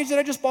package that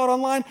I just bought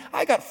online,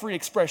 I got free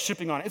express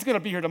shipping on it. It's going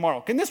to be here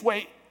tomorrow. Can this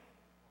wait?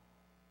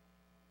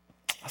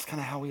 That's kind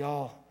of how we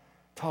all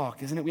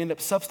talk, isn't it? We end up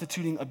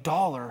substituting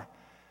 $1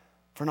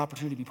 for an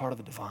opportunity to be part of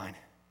the divine.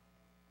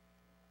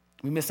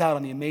 We miss out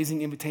on the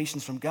amazing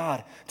invitations from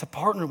God to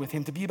partner with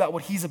him, to be about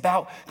what he's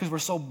about, because we're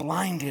so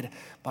blinded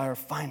by our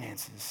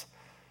finances.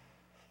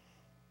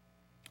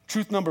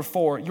 Truth number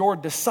 4, your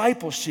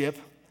discipleship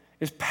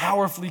is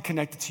powerfully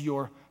connected to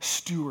your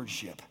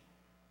stewardship.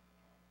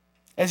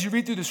 As you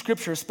read through the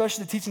scripture,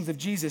 especially the teachings of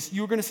Jesus,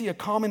 you're going to see a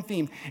common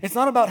theme. It's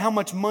not about how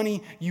much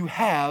money you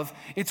have,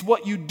 it's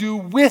what you do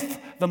with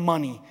the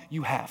money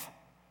you have.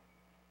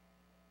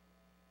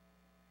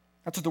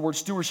 That's what the word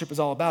stewardship is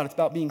all about. It's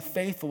about being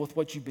faithful with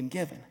what you've been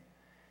given.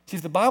 See,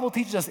 if the Bible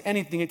teaches us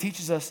anything, it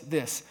teaches us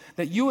this,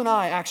 that you and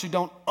I actually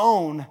don't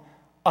own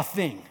a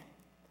thing.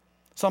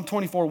 Psalm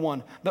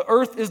 24:1, the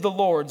earth is the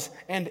Lord's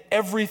and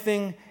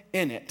everything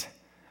in it.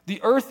 The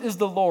earth is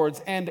the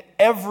Lord's and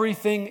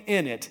everything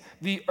in it.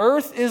 The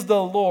earth is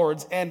the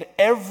Lord's and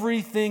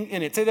everything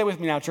in it. Say that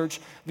with me now,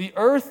 church. The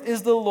earth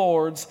is the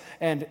Lord's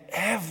and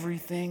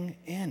everything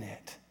in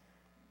it.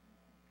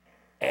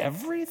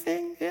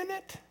 Everything in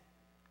it?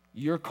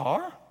 Your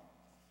car,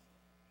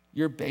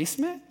 your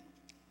basement,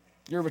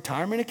 your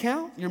retirement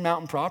account, your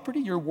mountain property,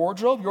 your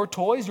wardrobe, your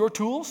toys, your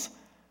tools.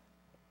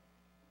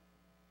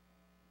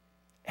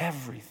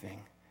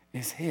 Everything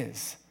is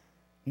his,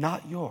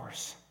 not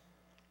yours.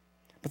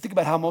 But think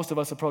about how most of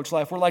us approach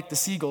life. We're like the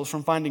seagulls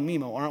from Finding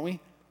Nemo, aren't we?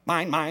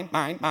 Mine, mine,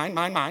 mine, mine,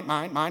 mine, mine,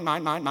 mine, mine,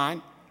 mine, mine,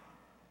 mine.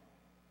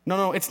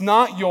 No, it's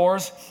not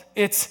yours.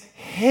 It's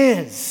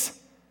his.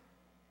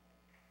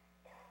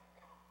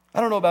 I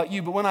don't know about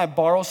you, but when I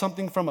borrow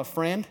something from a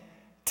friend,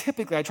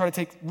 typically I try to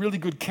take really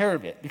good care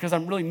of it because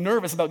I'm really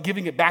nervous about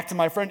giving it back to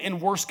my friend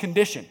in worse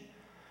condition.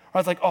 Or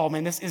it's like, oh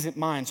man, this isn't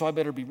mine, so I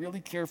better be really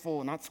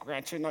careful and not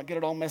scratch it, not get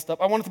it all messed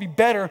up. I want it to be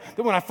better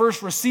than when I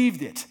first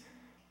received it.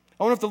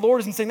 I wonder if the Lord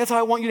isn't saying, that's how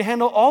I want you to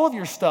handle all of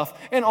your stuff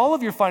and all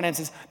of your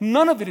finances.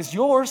 None of it is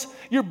yours.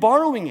 You're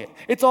borrowing it.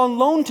 It's on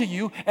loan to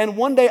you, and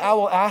one day I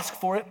will ask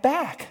for it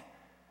back.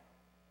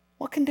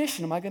 What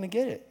condition am I going to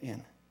get it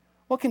in?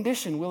 What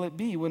condition will it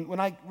be when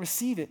I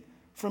receive it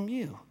from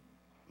you?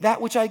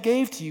 That which I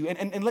gave to you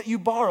and let you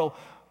borrow,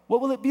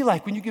 what will it be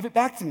like when you give it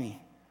back to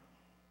me?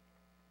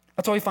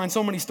 That's why we find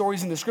so many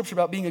stories in the scripture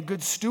about being a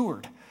good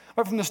steward.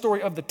 Right from the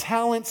story of the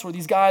talents, where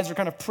these guys are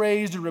kind of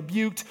praised or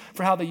rebuked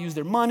for how they use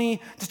their money,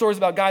 to stories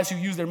about guys who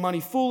use their money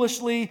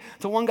foolishly,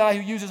 to one guy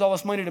who uses all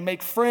this money to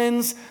make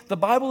friends. The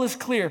Bible is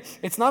clear.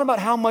 It's not about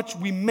how much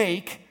we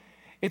make,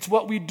 it's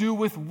what we do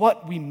with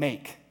what we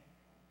make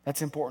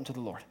that's important to the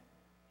Lord.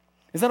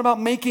 It's not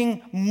about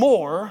making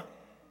more,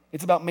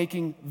 it's about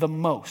making the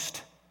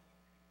most.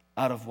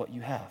 out of what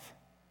you have,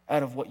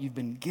 out of what you've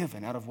been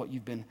given, out of what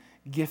you've been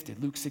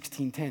gifted. Luke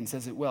 16:10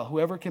 says it well.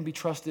 Whoever can be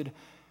trusted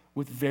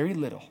with very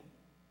little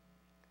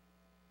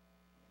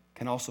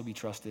can also be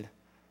trusted,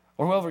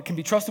 or whoever can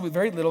be trusted with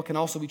very little can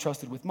also be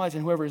trusted with much,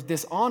 and whoever is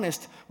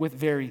dishonest with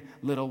very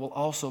little will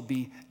also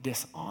be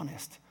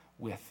dishonest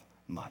with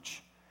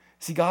much.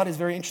 See, God is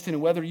very interested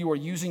in whether you are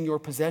using your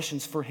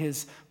possessions for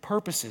his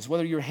purposes,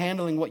 whether you're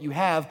handling what you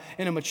have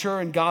in a mature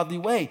and godly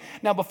way.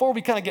 Now, before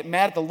we kind of get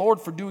mad at the Lord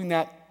for doing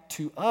that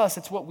to us,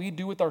 it's what we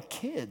do with our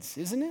kids,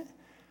 isn't it?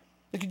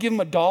 Like you give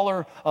them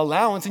 $1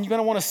 allowance and you're going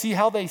to want to see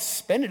how they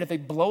spend it. If they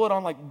blow it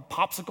on like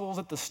popsicles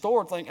at the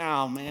store, it's like,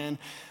 oh man.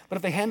 But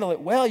if they handle it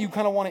well, you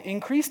kind of want to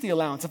increase the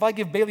allowance. If I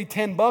give Bailey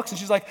 $10 and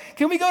she's like,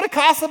 can we go to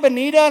Casa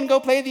Bonita and go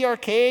play the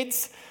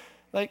arcades?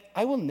 Like,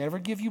 I will never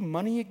give you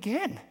money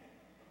again.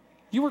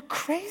 You were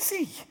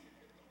crazy.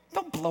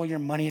 Don't blow your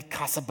money at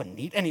Casa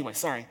Bonita. Anyway,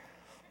 sorry.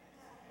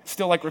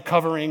 Still like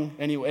recovering.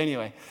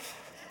 Anyway.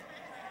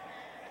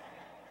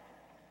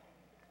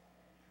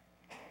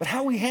 But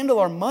how we handle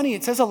our money,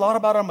 it says a lot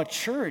about our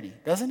maturity,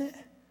 doesn't it?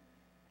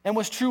 And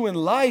what's true in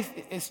life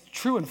is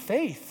true in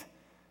faith.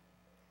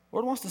 The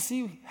Lord wants to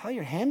see how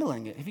you're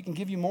handling it, if he can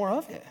give you more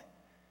of it.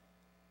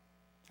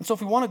 And so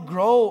if we want to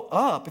grow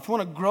up, if we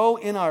want to grow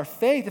in our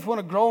faith, if we want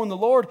to grow in the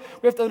Lord,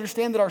 we have to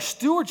understand that our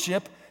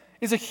stewardship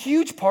is a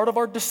huge part of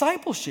our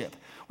discipleship.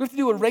 We have to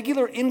do a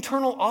regular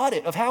internal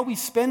audit of how we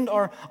spend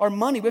our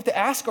money. We have to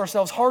ask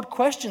ourselves hard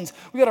questions.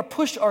 We got to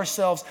push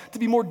ourselves to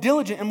be more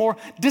diligent and more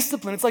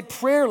disciplined. It's like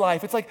prayer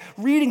life. It's like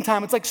reading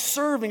time. It's like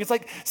serving. It's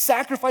like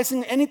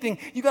sacrificing anything.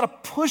 You got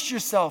to push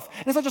yourself.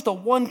 And it's not just a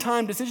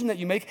one-time decision that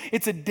you make.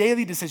 It's a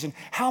daily decision.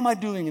 How am I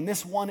doing in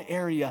this one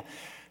area?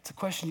 It's a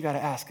question you got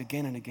to ask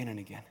again and again and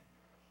again.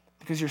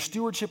 Because your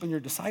stewardship and your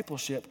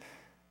discipleship,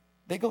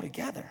 they go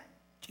together.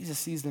 Jesus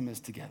sees them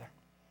as together.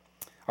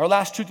 Our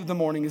last truth of the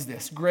morning is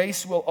this: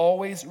 grace will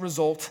always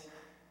result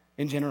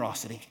in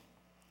generosity.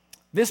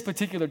 This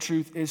particular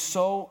truth is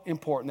so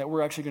important that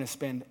we're actually going to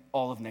spend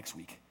all of next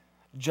week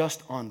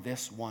just on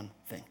this one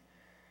thing.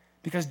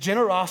 Because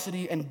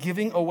generosity and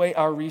giving away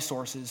our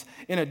resources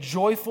in a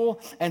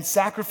joyful and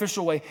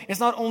sacrificial way is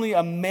not only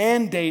a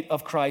mandate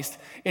of Christ,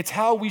 it's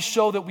how we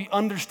show that we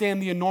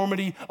understand the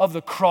enormity of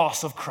the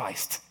cross of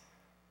Christ.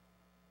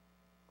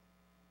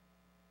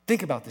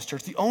 Think about this,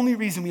 church. The only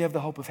reason we have the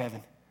hope of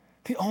heaven,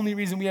 the only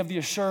reason we have the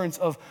assurance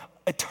of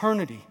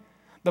eternity,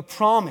 the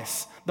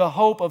promise, the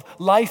hope of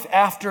life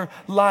after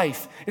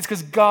life, it's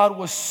because God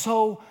was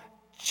so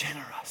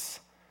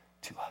generous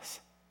to us.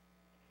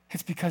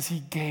 It's because he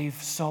gave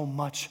so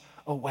much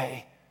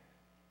away.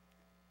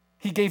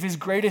 He gave his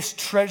greatest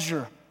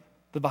treasure,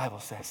 the Bible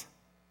says,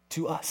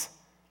 to us.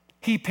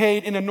 He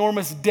paid an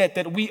enormous debt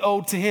that we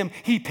owed to him.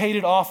 He paid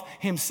it off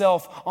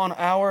himself on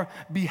our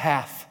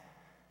behalf.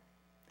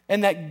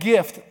 And that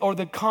gift, or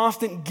the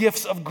constant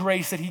gifts of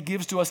grace that he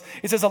gives to us,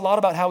 it says a lot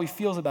about how he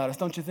feels about us,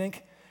 don't you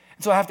think?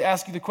 And so I have to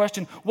ask you the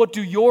question, what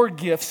do your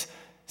gifts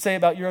say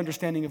about your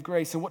understanding of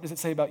grace? And what does it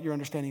say about your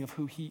understanding of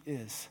who he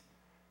is?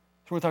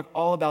 So we're going to talk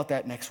all about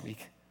that next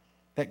week,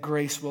 that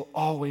grace will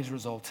always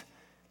result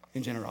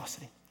in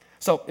generosity.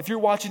 So if you're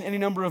watching any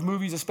number of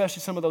movies,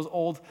 especially some of those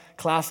old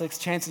classics,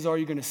 chances are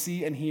you're going to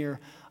see and hear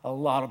a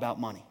lot about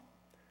money.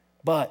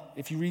 But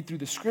if you read through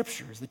the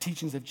scriptures, the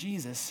teachings of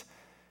Jesus,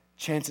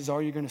 chances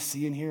are you're going to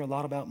see and hear a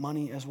lot about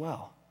money as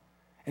well.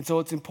 And so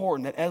it's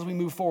important that as we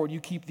move forward, you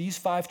keep these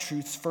 5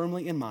 truths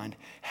firmly in mind.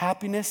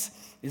 Happiness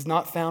is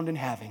not found in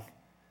having,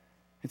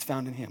 it's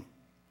found in him.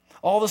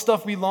 All the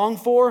stuff we long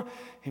for,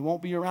 it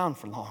won't be around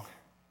for long.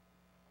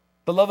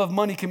 The love of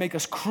money can make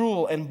us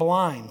cruel and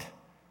blind.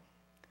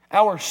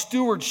 Our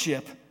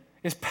stewardship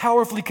is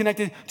powerfully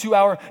connected to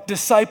our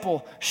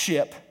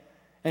discipleship,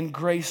 and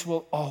grace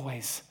will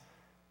always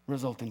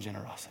result in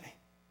generosity.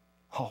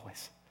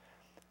 Always.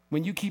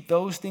 When you keep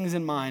those things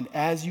in mind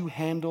as you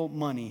handle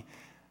money,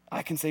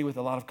 I can say with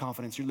a lot of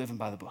confidence, you're living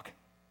by the book.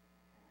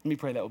 Let me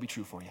pray that will be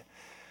true for you.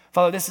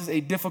 Father, this is a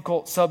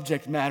difficult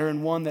subject matter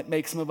and one that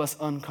makes some of us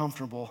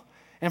uncomfortable,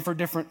 and for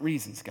different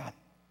reasons, God.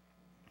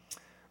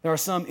 There are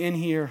some in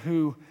here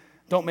who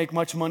don't make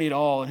much money at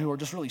all and who are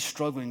just really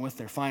struggling with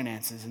their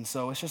finances. And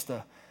so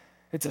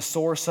it's a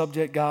sore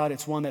subject, God.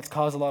 It's one that's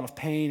caused a lot of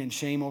pain and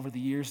shame over the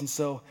years. And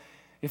so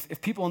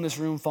if people in this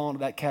room fall into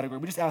that category,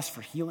 we just ask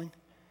for healing.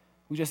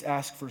 We just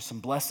ask for some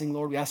blessing,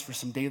 Lord. We ask for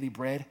some daily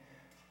bread.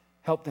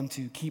 Help them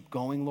to keep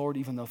going, Lord,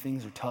 even though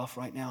things are tough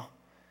right now.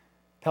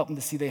 Help them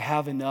to see they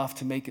have enough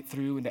to make it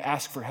through and to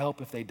ask for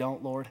help if they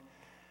don't, Lord.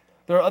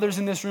 There are others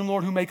in this room,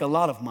 Lord, who make a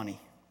lot of money.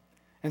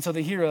 And so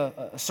they hear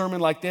a sermon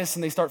like this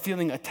and they start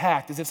feeling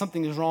attacked as if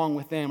something is wrong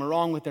with them or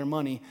wrong with their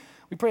money.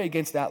 We pray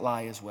against that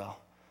lie as well.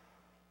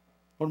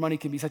 Lord, money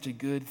can be such a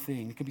good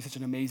thing. It can be such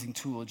an amazing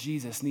tool.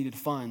 Jesus needed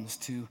funds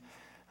to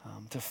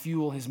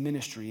fuel his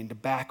ministry and to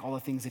back all the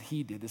things that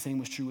he did. The same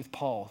was true with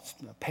Paul.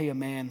 Pay a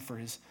man for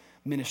his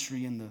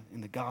ministry in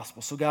the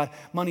gospel. So God,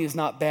 money is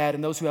not bad,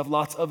 and those who have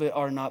lots of it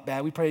are not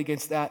bad. We pray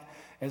against that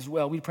as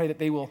well. We pray that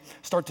they will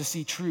start to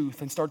see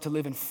truth and start to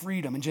live in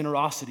freedom and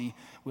generosity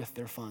with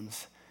their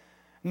funds.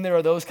 And there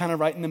are those kind of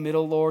right in the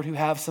middle, Lord, who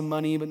have some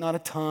money, but not a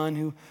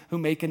ton, who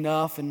make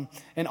enough and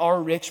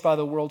are rich by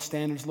the world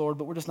standards, Lord,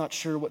 but we're just not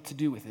sure what to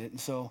do with it. And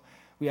so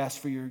we ask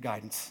for your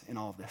guidance in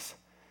all of this.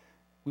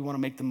 We want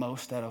to make the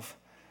most out of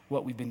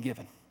what we've been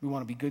given. We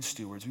want to be good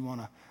stewards. We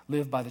want to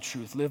live by the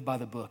truth, live by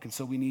the book. And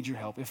so we need your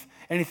help. If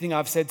anything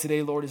I've said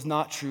today, Lord, is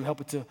not true,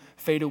 help it to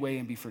fade away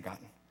and be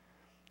forgotten.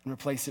 And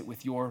replace it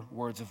with your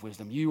words of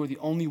wisdom. You are the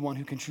only one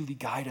who can truly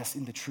guide us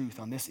in the truth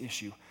on this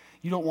issue.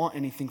 You don't want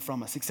anything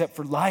from us except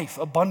for life,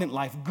 abundant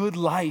life, good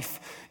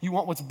life. You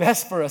want what's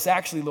best for us,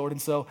 actually, Lord.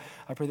 And so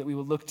I pray that we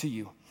will look to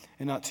you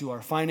and not to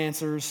our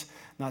financiers,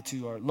 not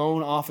to our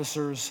loan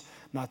officers,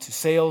 not to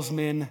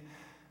salesmen.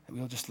 That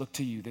we'll just look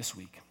to you this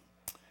week.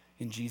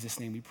 In Jesus'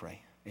 name we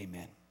pray.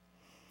 Amen.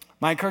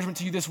 My encouragement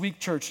to you this week,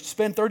 church,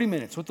 spend 30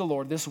 minutes with the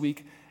Lord this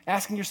week,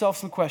 asking yourself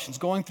some questions,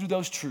 going through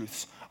those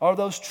truths. Are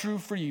those true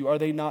for you? Are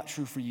they not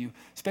true for you?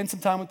 Spend some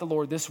time with the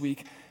Lord this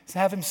week.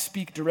 Have him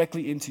speak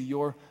directly into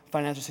your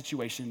financial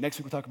situation. Next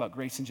week, we'll talk about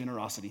grace and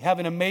generosity. Have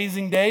an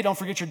amazing day. Don't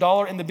forget your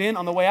dollar in the bin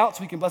on the way out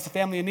so we can bless a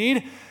family in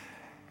need.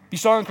 Be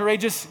strong and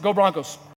courageous. Go Broncos.